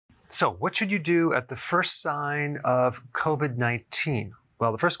So what should you do at the first sign of COVID-19?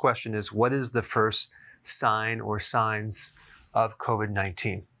 Well, the first question is, what is the first sign or signs of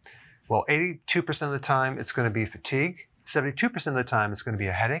COVID-19? Well, 82% of the time, it's going to be fatigue. 72% of the time, it's going to be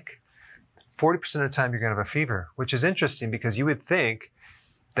a headache. 40% of the time, you're going to have a fever, which is interesting because you would think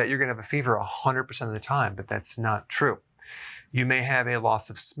that you're going to have a fever 100% of the time, but that's not true. You may have a loss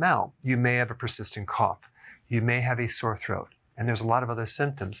of smell. You may have a persistent cough. You may have a sore throat. And there's a lot of other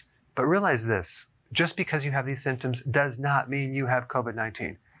symptoms. But realize this, just because you have these symptoms does not mean you have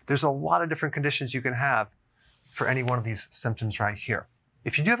COVID-19. There's a lot of different conditions you can have for any one of these symptoms right here.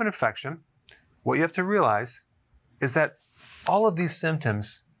 If you do have an infection, what you have to realize is that all of these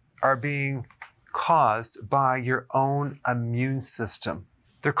symptoms are being caused by your own immune system.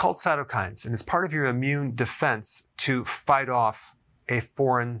 They're called cytokines, and it's part of your immune defense to fight off a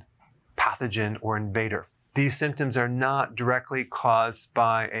foreign pathogen or invader. These symptoms are not directly caused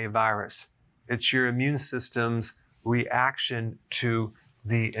by a virus. It's your immune system's reaction to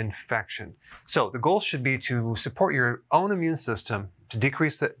the infection. So the goal should be to support your own immune system to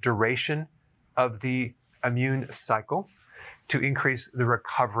decrease the duration of the immune cycle, to increase the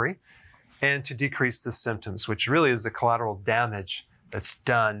recovery, and to decrease the symptoms, which really is the collateral damage that's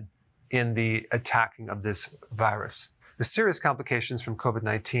done in the attacking of this virus. The serious complications from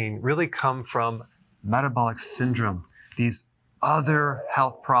COVID-19 really come from metabolic syndrome, these other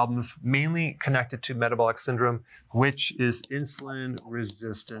health problems, mainly connected to metabolic syndrome, which is insulin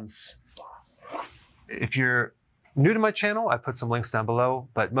resistance. If you're new to my channel, I put some links down below,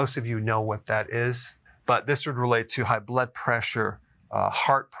 but most of you know what that is. But this would relate to high blood pressure,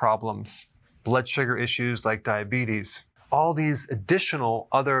 heart problems, blood sugar issues like diabetes. All these additional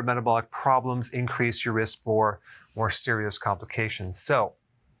other metabolic problems increase your risk for more serious complications. So,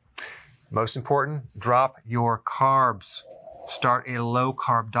 most important, drop your carbs. Start a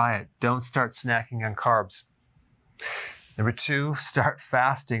low-carb diet. Don't start snacking on carbs. Number 2, start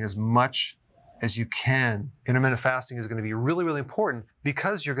fasting as much as you can. Intermittent fasting is going to be really, really important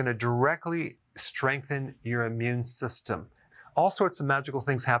because you're going to directly strengthen your immune system. All sorts of magical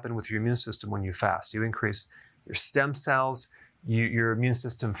things happen with your immune system when you fast. You increase your stem cells, your immune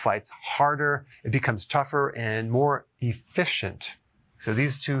system fights harder, it becomes tougher and more efficient. So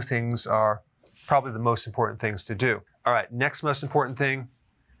these two things are probably the most important things to do. All right, next most important thing,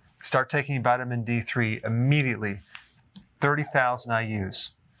 start taking vitamin D3 immediately, 30,000 IUs.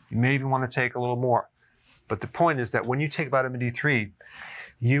 You may even want to take a little more. But the point is that when you take vitamin D3,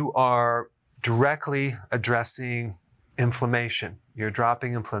 you are directly addressing inflammation. You're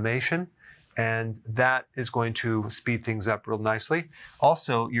dropping inflammation, and that is going to speed things up real nicely.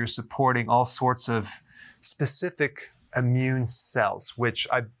 Also, you're supporting all sorts of specific immune cells, which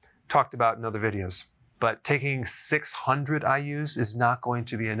I've talked about in other videos. But taking 600 IUs is not going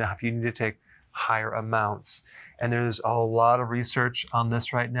to be enough. You need to take higher amounts. And there's a lot of research on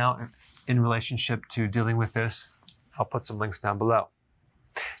this right now in relationship to dealing with this. I'll put some links down below.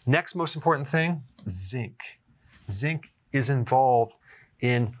 Next most important thing, zinc. Zinc is involved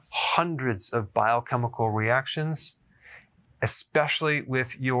in hundreds of biochemical reactions, especially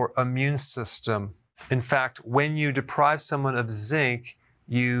with your immune system. In fact, when you deprive someone of zinc,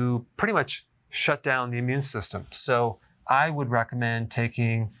 you pretty much shut down the immune system. So I would recommend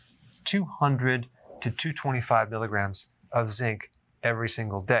taking 200 to 225 milligrams of zinc every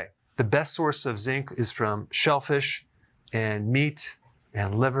single day. The best source of zinc is from shellfish and meat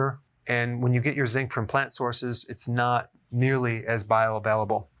and liver. And when you get your zinc from plant sources, it's not nearly as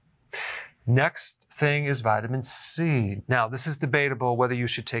bioavailable. Next thing is vitamin C. Now, this is debatable whether you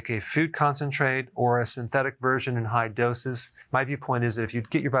should take a food concentrate or a synthetic version in high doses. My viewpoint is that if you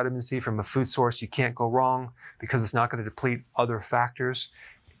get your vitamin C from a food source, you can't go wrong because it's not going to deplete other factors.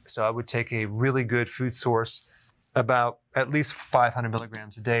 So I would take a really good food source, about at least 500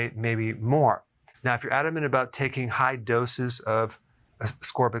 milligrams a day, maybe more. Now, if you're adamant about taking high doses of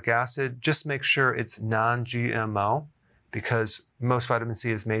ascorbic acid, just make sure it's non-GMO because most vitamin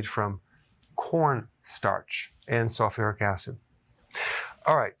C is made from corn starch and sulfuric acid.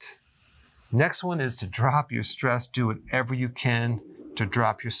 All right, next one is to drop your stress. Do whatever you can to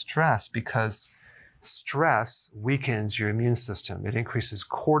drop your stress because stress weakens your immune system. It increases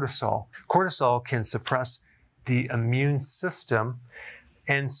cortisol. Cortisol can suppress the immune system.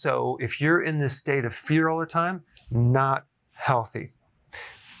 And so if you're in this state of fear all the time, not healthy.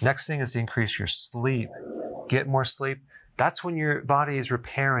 Next thing is to increase your sleep. Get more sleep. That's when your body is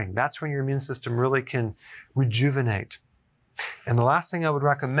repairing. That's when your immune system really can rejuvenate. And the last thing I would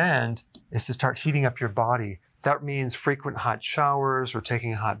recommend is to start heating up your body. That means frequent hot showers or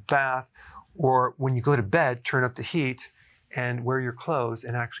taking a hot bath, or when you go to bed, turn up the heat and wear your clothes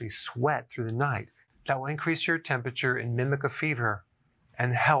and actually sweat through the night. That will increase your temperature and mimic a fever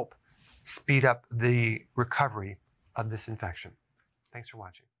and help speed up the recovery of this infection. Thanks for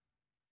watching.